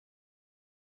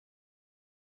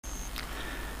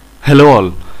Hello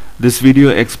all, this video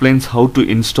explains how to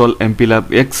install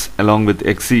MPLABX along with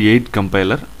Xc8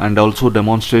 Compiler and also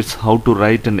demonstrates how to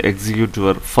write and execute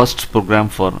your first program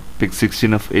for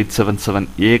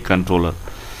PIC16F877A controller.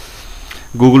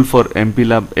 Google for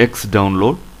MPLABX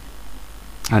download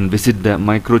and visit the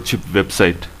microchip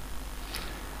website.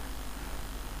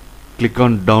 Click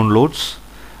on downloads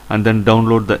and then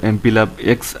download the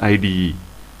MPLABX IDE.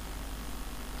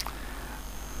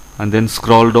 And then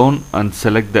scroll down and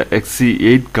select the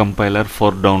Xc8 compiler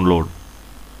for download.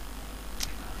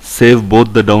 Save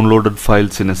both the downloaded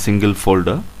files in a single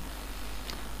folder.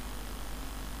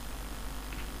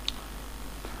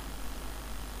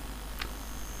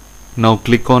 Now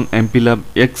click on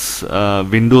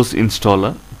MPLABX Windows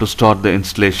installer to start the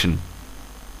installation.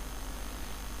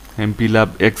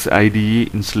 MPLABX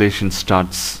IDE installation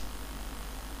starts.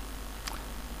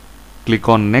 Click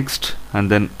on next and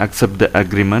then accept the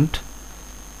agreement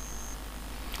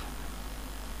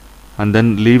and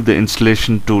then leave the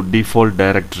installation to default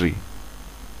directory.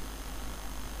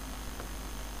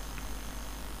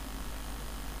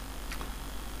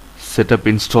 Setup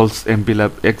installs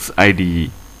MPLABX IDE.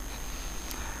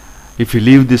 If you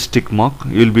leave this tick mark,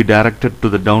 you will be directed to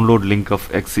the download link of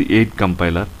Xc8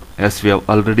 compiler. As we have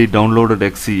already downloaded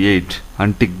Xc8,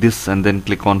 untick this and then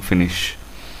click on finish.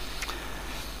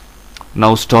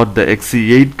 Now start the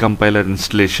Xc8 compiler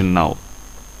installation now.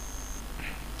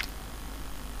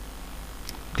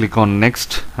 Click on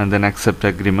next and then accept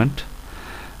agreement.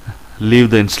 Leave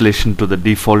the installation to the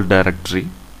default directory.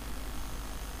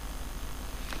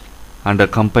 Under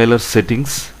compiler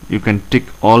settings, you can tick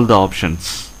all the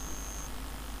options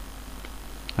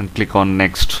and click on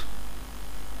next.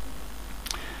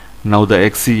 Now the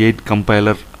Xc8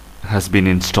 compiler has been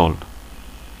installed.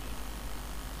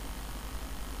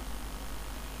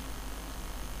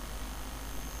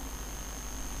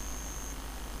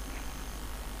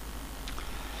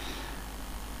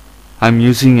 I am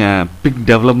using a PIC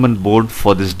development board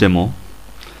for this demo.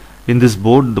 In this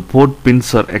board, the port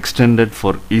pins are extended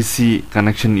for easy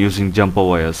connection using jumper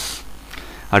wires.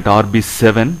 At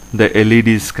RB7, the LED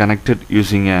is connected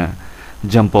using a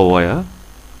jumper wire.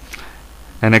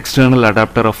 An external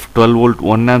adapter of 12 volt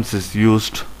 1 amps is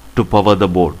used to power the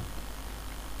board.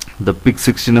 The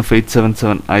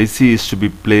PIC16F877 IC is to be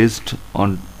placed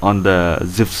on the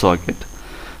ZIF socket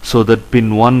so that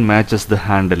pin 1 matches the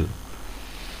handle.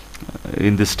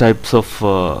 In these types of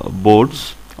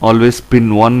boards, always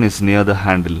pin 1 is near the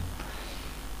handle.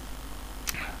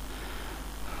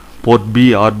 Port B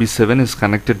RB7 is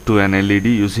connected to an LED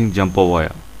using jumper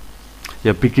wire.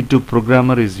 A PIC2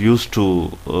 programmer is used to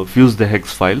fuse the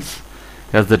hex files.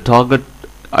 As the target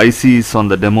IC is on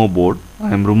the demo board,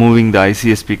 I am removing the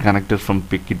ICSP connector from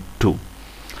PIC2.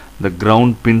 The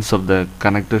ground pins of the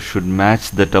connector should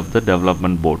match that of the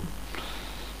development board.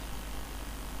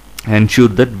 Ensure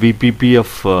that VPP of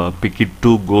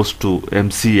PIC2 goes to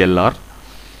MCLR,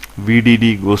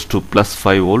 VDD goes to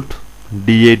 +5 volt,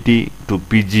 DAT to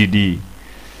PGD,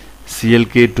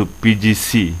 CLK to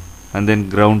PGC, and then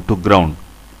ground to ground.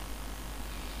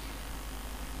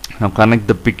 Now connect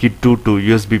the PIC2 to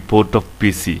USB port of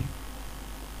PC.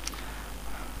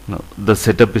 Now the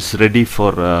setup is ready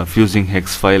for fusing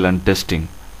hex file and testing.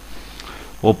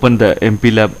 Open the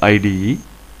MPLAB IDE.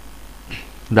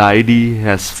 The IDE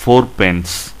has 4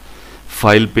 panes: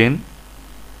 file pane,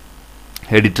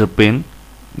 editor pane,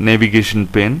 navigation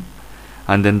pane,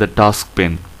 and then the task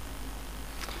pane.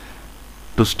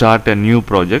 To start a new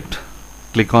project,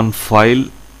 click on file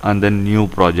and then new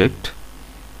project,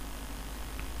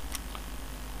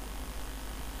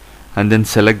 and then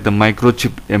select the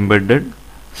microchip embedded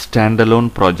standalone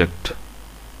project.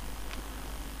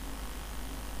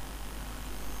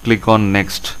 Click on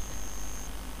next.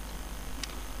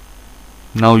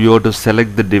 Now you have to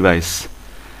select the device.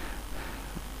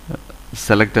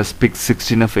 Select as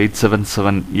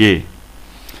PIC16F877A.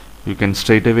 You can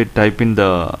straight away type in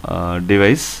the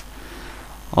device,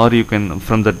 or you can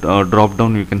from the drop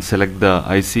down you can select the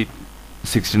IC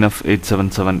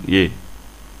 16F877A.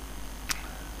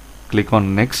 Click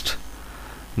on next.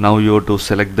 Now you have to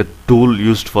select the tool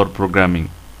used for programming.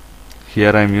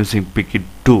 Here I am using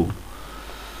PIC2.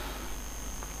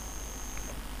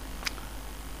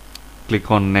 Click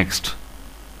on next.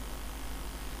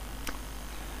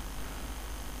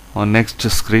 On next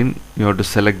screen you have to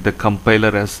select the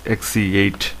compiler as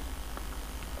Xc8.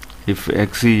 If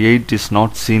Xc8 is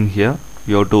not seen here,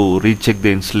 you have to recheck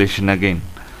the installation again.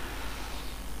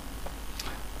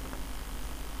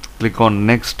 Click on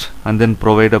next and then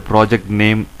provide a project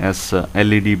name as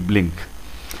LED blink.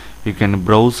 You can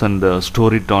browse and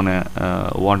store it on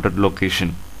a wanted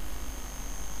location.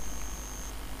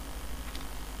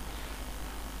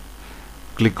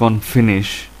 click on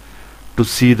Finish to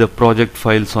see the project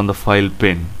files on the file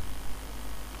pane.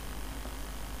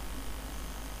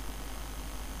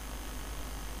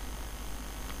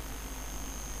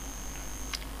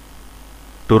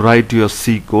 To write your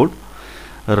C code,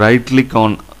 right click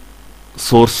on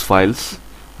source files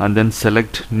and then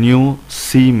select new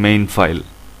C main file.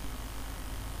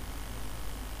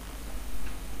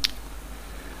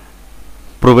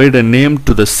 Provide a name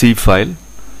to the C file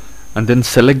and then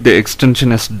select the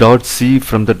extension as .c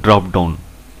from the drop down.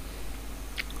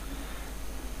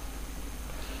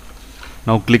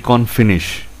 Now click on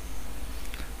Finish.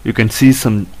 You can see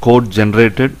some code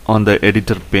generated on the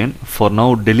editor pane. For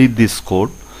now, delete this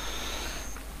code.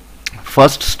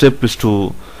 First step is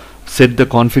to set the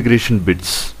configuration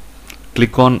bits.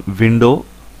 Click on Window,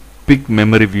 pick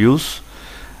Memory Views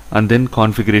and then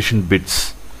Configuration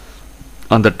Bits.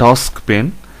 On the task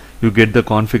pane, you get the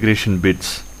configuration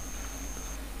bits.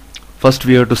 First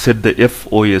we have to set the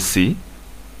FOSC.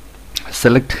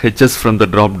 Select HS from the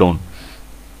drop down.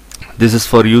 This is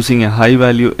for using a high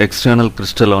value external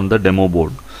crystal on the demo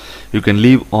board. You can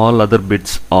leave all other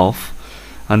bits off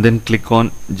and then click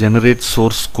on Generate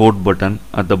Source Code button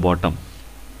at the bottom.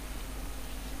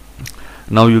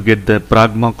 Now you get the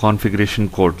Pragma configuration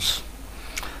codes.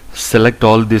 Select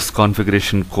all this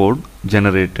configuration code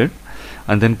generated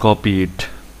and then copy it.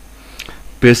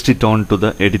 Paste it onto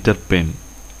the editor pane.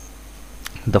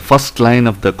 The first line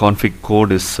of the config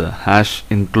code is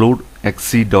 #include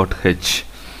xc8.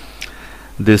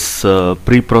 This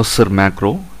preprocessor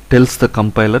macro tells the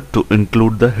compiler to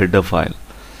include the header file.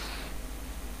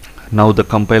 Now the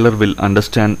compiler will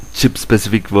understand chip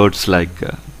specific words like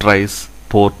trace,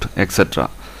 port,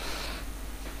 etc.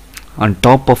 On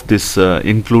top of this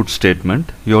include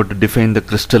statement, you have to define the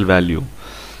crystal value.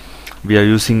 We are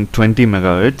using 20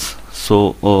 MHz,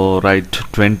 so write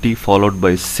 20 followed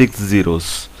by 6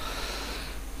 zeros.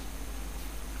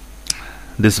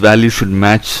 This value should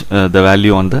match the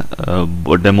value on the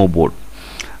demo board.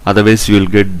 Otherwise you will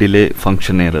get delay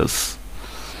function errors.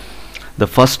 The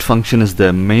first function is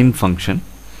the main function.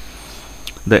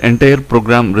 The entire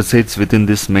program resides within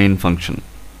this main function.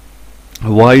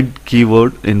 Void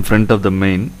keyword in front of the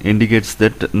main indicates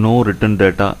that no return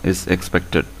data is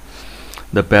expected.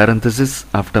 The parenthesis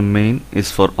after main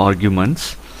is for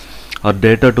arguments or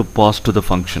data to pass to the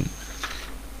function.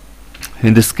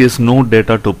 In this case, no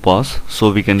data to pass, so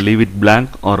we can leave it blank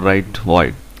or write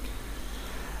void.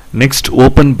 Next,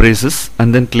 open braces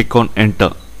and then click on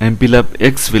enter.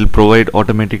 MPLABX will provide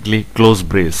automatically close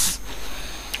brace.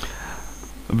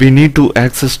 We need to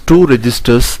access two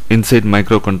registers inside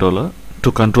microcontroller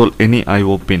to control any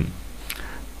I/O pin.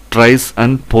 Trace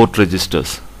and port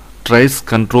registers. Trace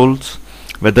controls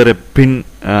whether a pin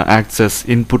acts as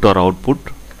input or output.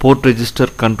 Port register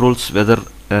controls whether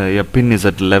a pin is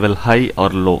at level high or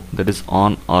low, that is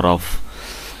on or off.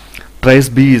 Trace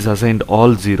B is assigned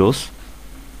all zeros,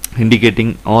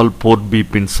 indicating all port B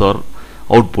pins are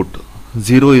output.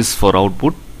 0 is for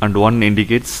output and 1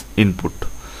 indicates input.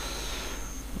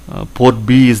 Port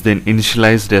B is then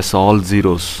initialized as all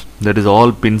zeros, that is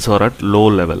all pins are at low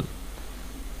level.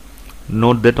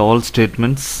 Note that all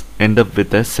statements end up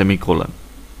with a semicolon.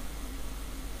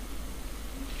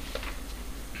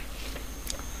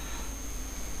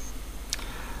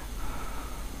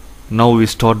 Now we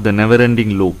start the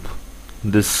never-ending loop.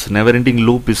 This never-ending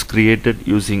loop is created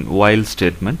using while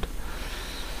statement.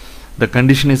 The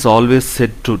condition is always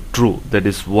set to true, that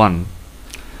is 1.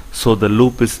 So the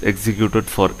loop is executed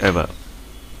forever.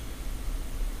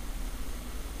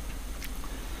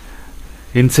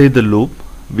 Inside the loop,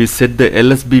 we set the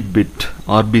LSB bit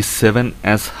RB7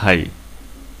 as high.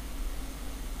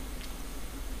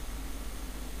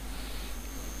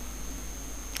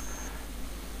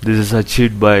 This is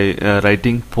achieved by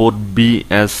writing port B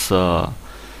as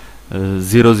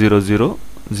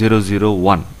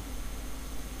 0000001.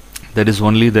 That is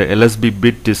only the LSB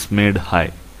bit is made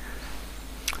high.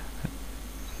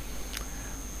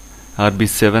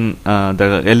 RB7,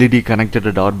 the LED connected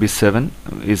at RB7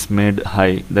 is made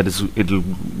high, that is it will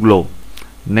glow.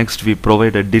 Next we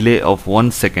provide a delay of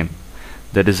 1 second,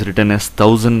 that is written as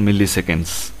 1000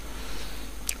 milliseconds.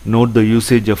 Note the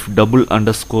usage of double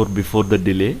underscore before the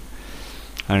delay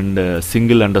and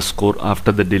single underscore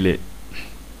after the delay.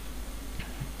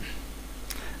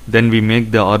 Then we make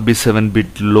the RB7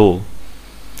 bit low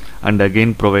and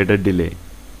again provide a delay,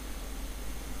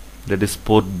 that is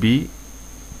port B,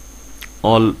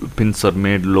 all pins are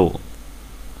made low,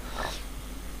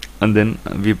 and then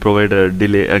we provide a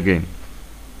delay again.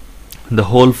 The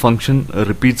whole function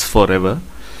repeats forever,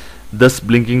 thus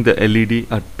blinking the LED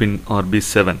at pin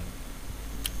RB7.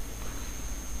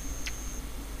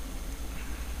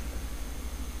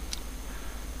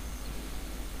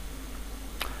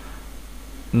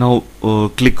 Now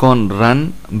click on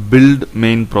Run Build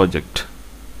Main Project.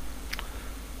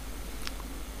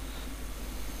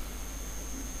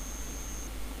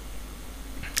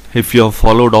 If you have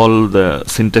followed all the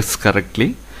syntax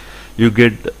correctly, you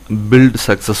get build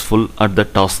successful at the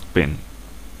task pane.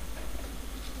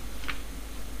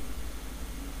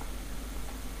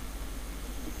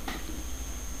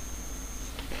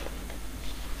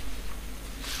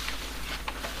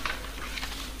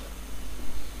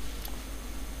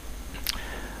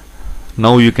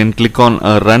 Now you can click on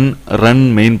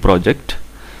run main project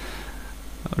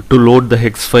to load the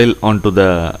hex file onto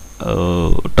the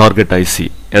target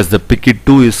IC. As the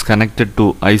PIC2 is connected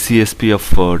to ICSP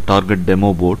of target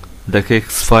demo board, the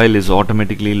hex file is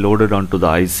automatically loaded onto the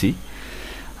IC,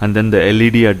 and then the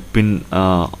LED at pin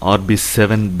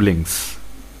RB7 blinks.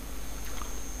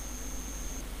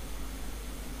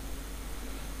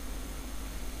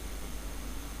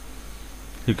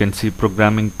 You can see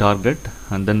programming target,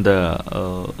 and then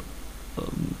the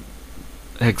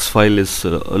hex file is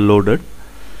loaded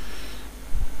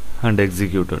and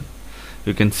executed.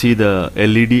 You can see the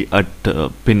LED at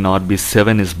pin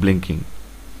RB7 is blinking.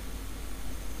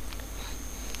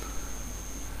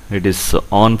 It is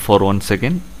on for 1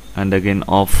 second and again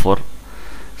off for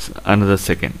another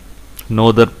second. No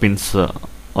other pins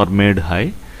are made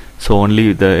high, so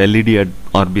only the LED at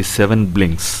RB7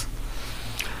 blinks.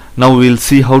 Now we will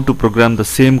see how to program the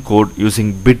same code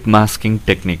using bit masking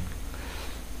technique.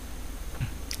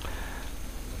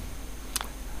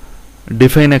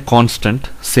 Define a constant,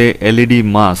 say LED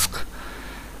mask,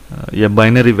 a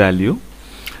binary value.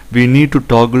 We need to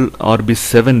toggle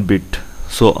RB7 bit,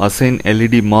 so assign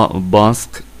LED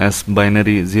mask as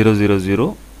binary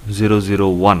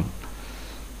 000001.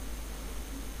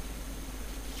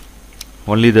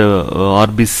 Only the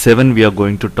RB7 we are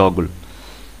going to toggle.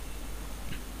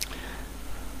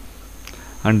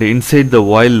 And inside the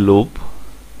while loop,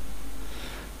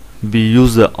 we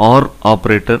use the OR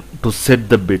operator to set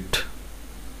the bit.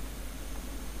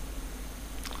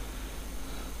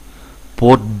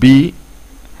 Port B,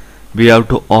 we have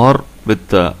to OR with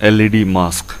the LED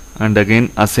mask and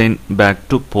again assign back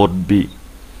to port B.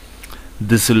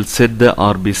 This will set the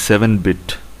RB7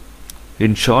 bit.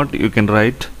 In short, you can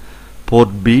write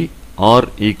port B OR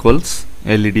equals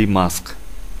LED mask.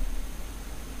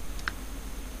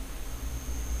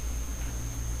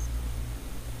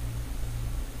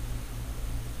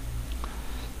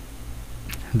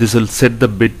 This will set the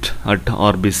bit at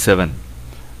RB7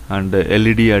 and the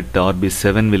LED at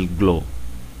RB7 will glow.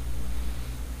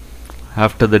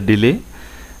 After the delay,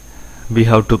 we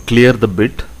have to clear the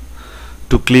bit.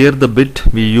 To clear the bit,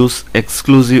 we use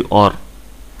exclusive OR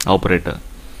operator.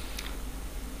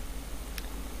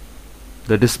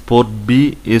 That is, port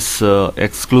B is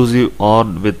exclusive OR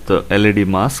with LED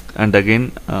mask and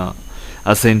again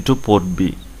assigned to port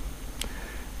B.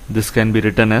 This can be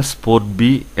written as port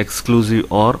B exclusive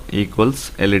OR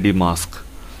equals LED mask.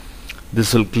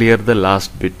 This will clear the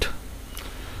last bit.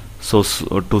 So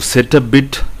to set a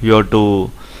bit, you have to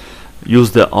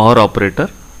use the OR operator.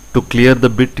 To clear the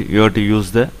bit, you have to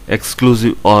use the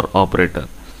exclusive OR operator.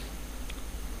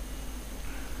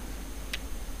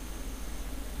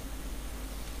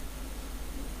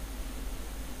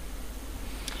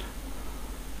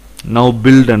 Now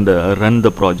build and run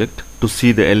the project to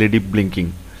see the LED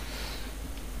blinking.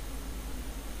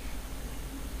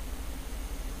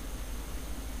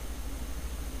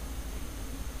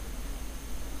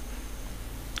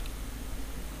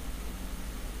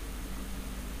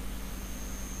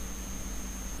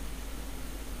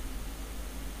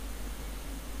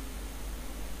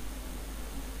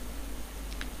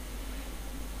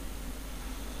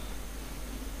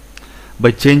 By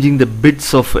changing the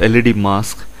bits of LED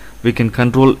mask, we can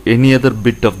control any other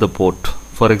bit of the port.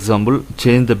 For example,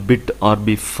 change the bit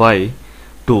RB5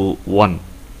 to 1.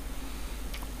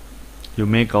 You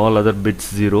make all other bits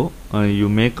 0. You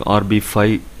make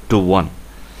RB5 to 1.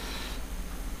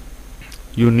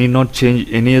 You need not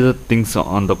change any other things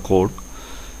on the code.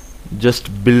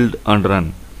 Just build and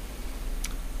run.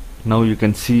 Now you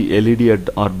can see LED at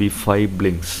RB5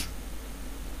 blinks.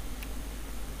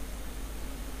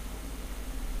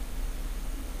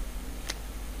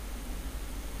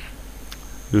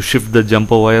 You shift the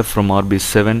jumper wire from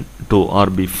RB7 to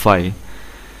RB5.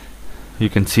 You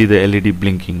can see the LED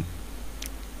blinking.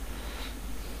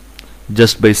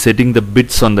 Just by setting the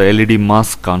bits on the LED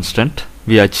mask constant,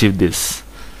 we achieve this.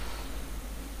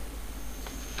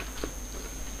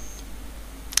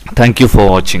 Thank you for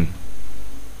watching.